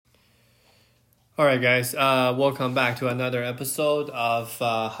All right, guys. Welcome back to another episode of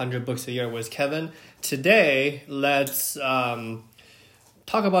 100 Books a Year with Kevin. Today, let's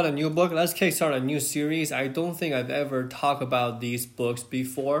talk about a new book. Let's kickstart a new series. I don't think I've ever talked about these books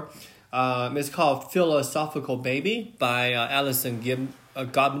before. It's called Philosophical Baby by Alison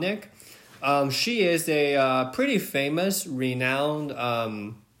Gopnik. She is a pretty famous,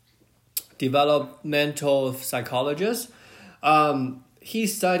 renowned developmental psychologist. He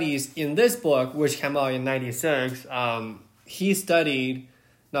studies in this book, which came out in 96. She studied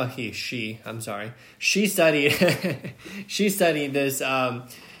this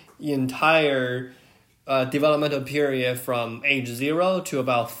entire developmental period from age 0 to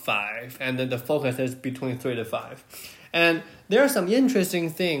about 5, and then the focus is between 3 to 5. And there's some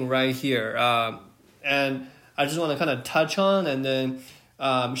interesting thing right here, and I just want to kind of touch on, and then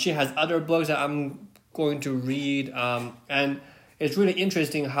she has other books that I'm going to read, and it's really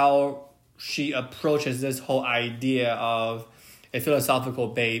interesting how she approaches this whole idea of a philosophical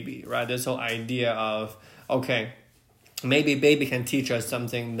baby, right? This whole idea of, okay, maybe baby can teach us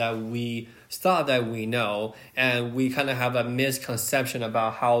something that we thought that we know, and we kind of have a misconception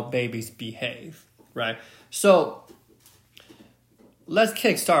about how babies behave, right? So let's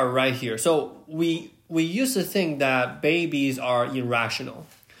kickstart right here. So we used to think that babies are irrational.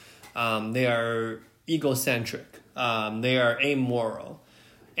 They are egocentric. They are amoral,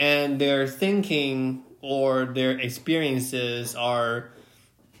 and their thinking or their experiences are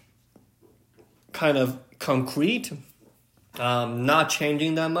kind of concrete, not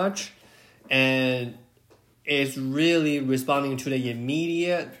changing that much, and it's really responding to the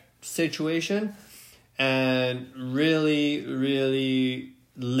immediate situation and really, really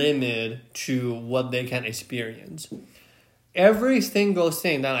limited to what they can experience. Every single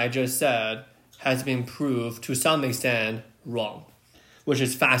thing that I just said has been proved to some extent wrong, which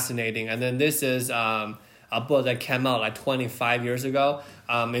is fascinating. And then this is a book that came out like 25 years ago.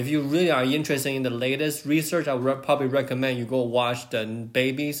 If you really are interested in the latest research, I would probably recommend you go watch the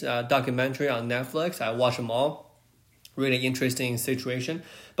Babies documentary on Netflix. I watched them all. Really interesting situation.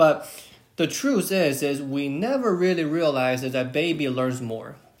 But the truth is we never really realize that baby learns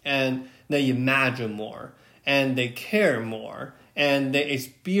more, and they imagine more, and they care more, and they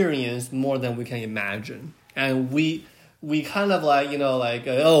experience more than we can imagine. And we kind of like,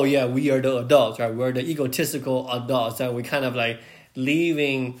 oh yeah, we are the adults, right? We're the egotistical adults, and we kind of like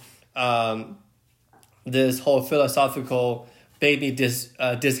leaving this whole philosophical baby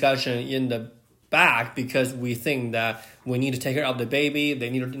discussion in the back, because we think that we need to take care of the baby. They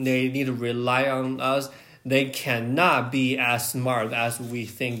need to rely on us. They cannot be as smart as we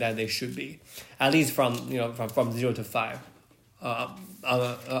think that they should be, at least from 0 to 5.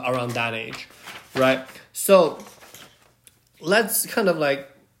 Around that age, right? So let's kind of like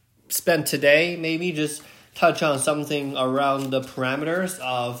spend today, maybe just touch on something around the parameters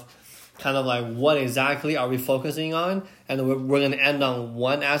of kind of like what exactly are we focusing on, and we're going to end on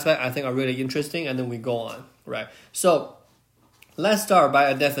one aspect I think are really interesting, and then we go on, right? So let's start by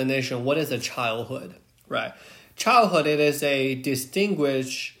a definition. What is a childhood, right? Childhood, it is a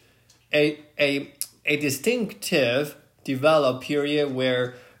distinctive developed period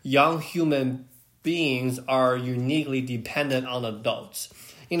where young human beings are uniquely dependent on adults,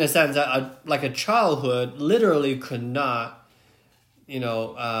 in a sense that a childhood literally could not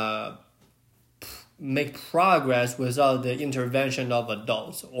make progress without the intervention of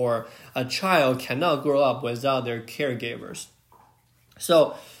adults, or a child cannot grow up without their caregivers.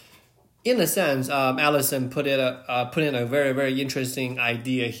 So in a sense, Alison put in a very, very interesting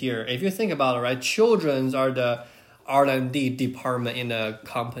idea here. If you think about it, right, children are the R&D department in a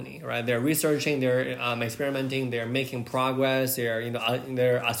company, right? They're researching, they're experimenting, they're making progress,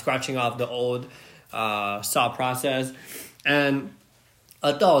 they're scratching off the old thought process, and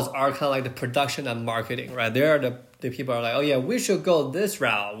adults are kind of like the production and marketing, right? They're the people are like, oh yeah, we should go this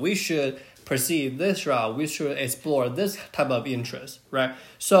route, we should proceed this route, we should explore this type of interest, right?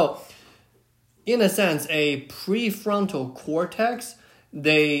 So in a sense, a prefrontal cortex,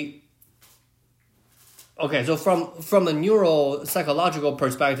 so from a neuropsychological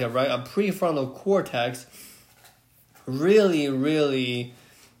perspective, right, a prefrontal cortex really, really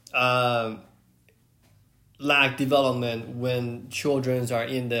lack development when children are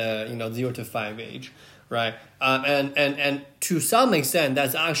in the 0 to 5 age, right? And to some extent,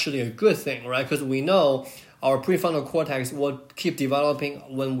 that's actually a good thing, right? Because we know our prefrontal cortex will keep developing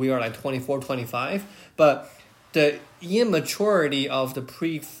when we are like 24, 25, but the immaturity of the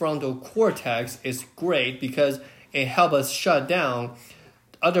prefrontal cortex is great because it helps us shut down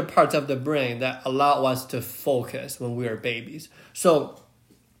other parts of the brain that allow us to focus when we are babies. So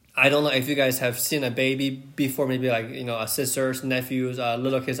I don't know if you guys have seen a baby before, maybe like, a sisters, nephews,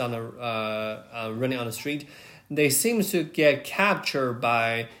 little kids on the running on the street. They seem to get captured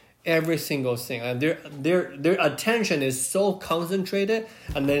by every single thing, and their attention is so concentrated,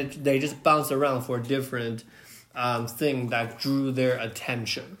 and then they just bounce around for different thing that drew their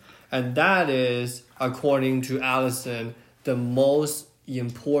attention. And that is, according to Allison, the most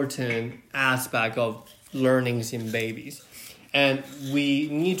important aspect of learnings in babies. And we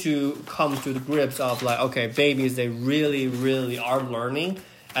need to come to the grips of like, okay, babies, they really, really are learning,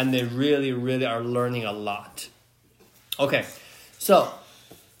 and they really, really are learning a lot. Okay, so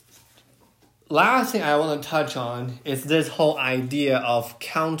last thing I want to touch on is this whole idea of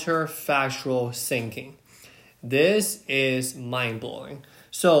counterfactual thinking. This is mind-blowing.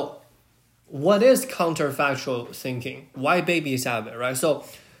 So what is counterfactual thinking? Why babies have it, right? So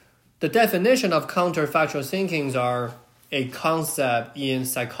the definition of counterfactual thinkings are a concept in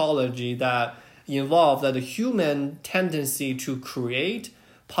psychology that involve the human tendency to create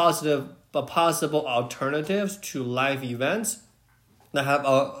possible alternatives to life events that have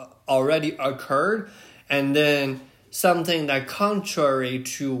already occurred, and then something that contrary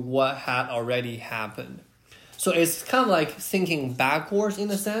to what had already happened. So it's kind of like thinking backwards in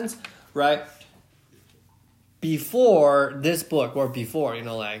a sense, right? Before this book, or before,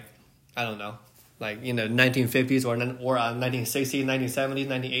 like, I don't know, like in the 1950s or 1960s, 1970s,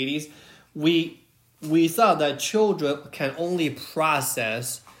 1980s, we thought that children can only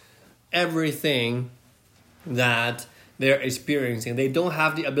process everything that they're experiencing. They don't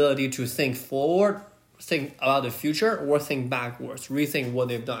have the ability to think forward, think about the future, or think backwards, rethink what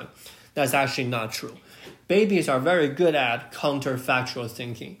they've done. That's actually not true. Babies are very good at counterfactual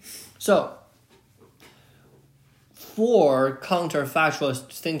thinking. So for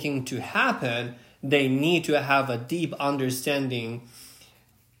counterfactual thinking to happen, they need to have a deep understanding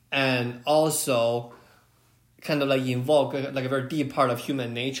and also kind of like involve like a very deep part of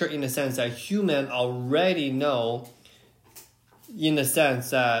human nature, in the sense that humans already know, in the sense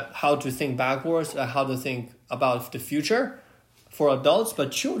that how to think backwards, how to think about the future for adults,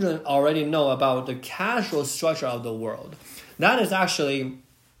 but children already know about the causal structure of the world. That is actually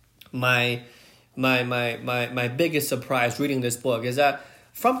my biggest surprise reading this book, is that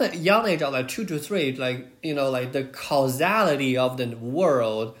from the young age of like 2 to 3, like, like the causality of the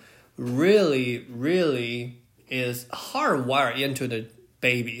world really, really is hardwired into the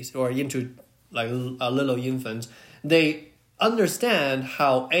babies, or into like little infants. They understand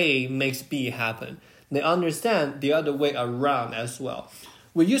how A makes B happen. They understand the other way around as well.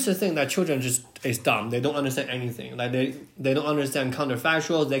 We used to think that children just is dumb. They don't understand anything. Like they don't understand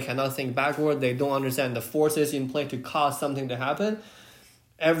counterfactuals. They cannot think backward. They don't understand the forces in play to cause something to happen.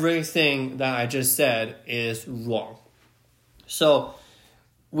 Everything that I just said is wrong. So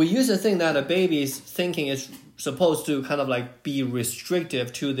we used to think that a baby's thinking is supposed to kind of like be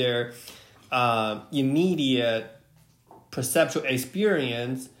restrictive to their immediate perceptual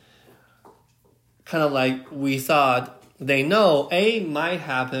experience. Kind of like we thought they know A might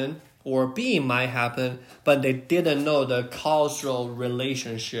happen or B might happen, but they didn't know the causal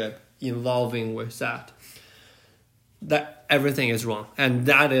relationship involving with that. That everything is wrong. And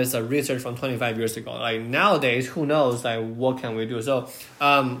that is a research from 25 years ago. Like nowadays, who knows, like what can we do? So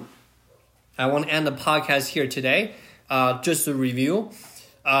I want to end the podcast here today. Just to review,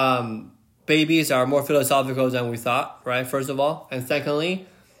 babies are more philosophical than we thought, right? First of all. And secondly,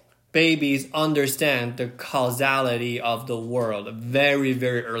 babies understand the causality of the world very,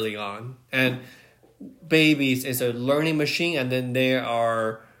 very early on. And babies is a learning machine, and then they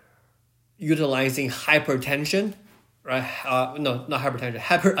are utilizing hypertension, right? No, not hypertension,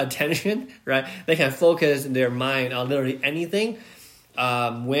 hyperattention, right? They can focus their mind on literally anything.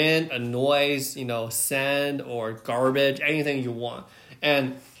 Wind, a noise, sand or garbage, anything you want.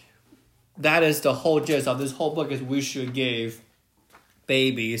 And that is the whole gist of this whole book, is we should give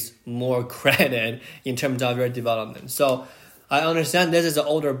babies more credit in terms of their development. So I understand this is an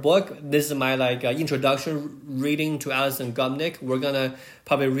older book. This is my introduction reading to Alison Gopnik. We're gonna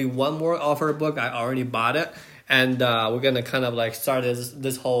probably read one more of her book. I already bought it, and we're gonna kind of like start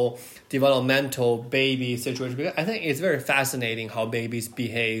this whole developmental baby situation, because I think it's very fascinating how babies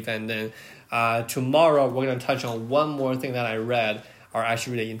behave. And then tomorrow we're gonna touch on one more thing that I read are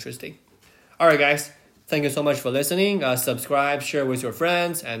actually really interesting. All right, guys. Thank you so much for listening. Subscribe, share with your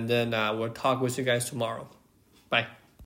friends, and then we'll talk with you guys tomorrow. Bye.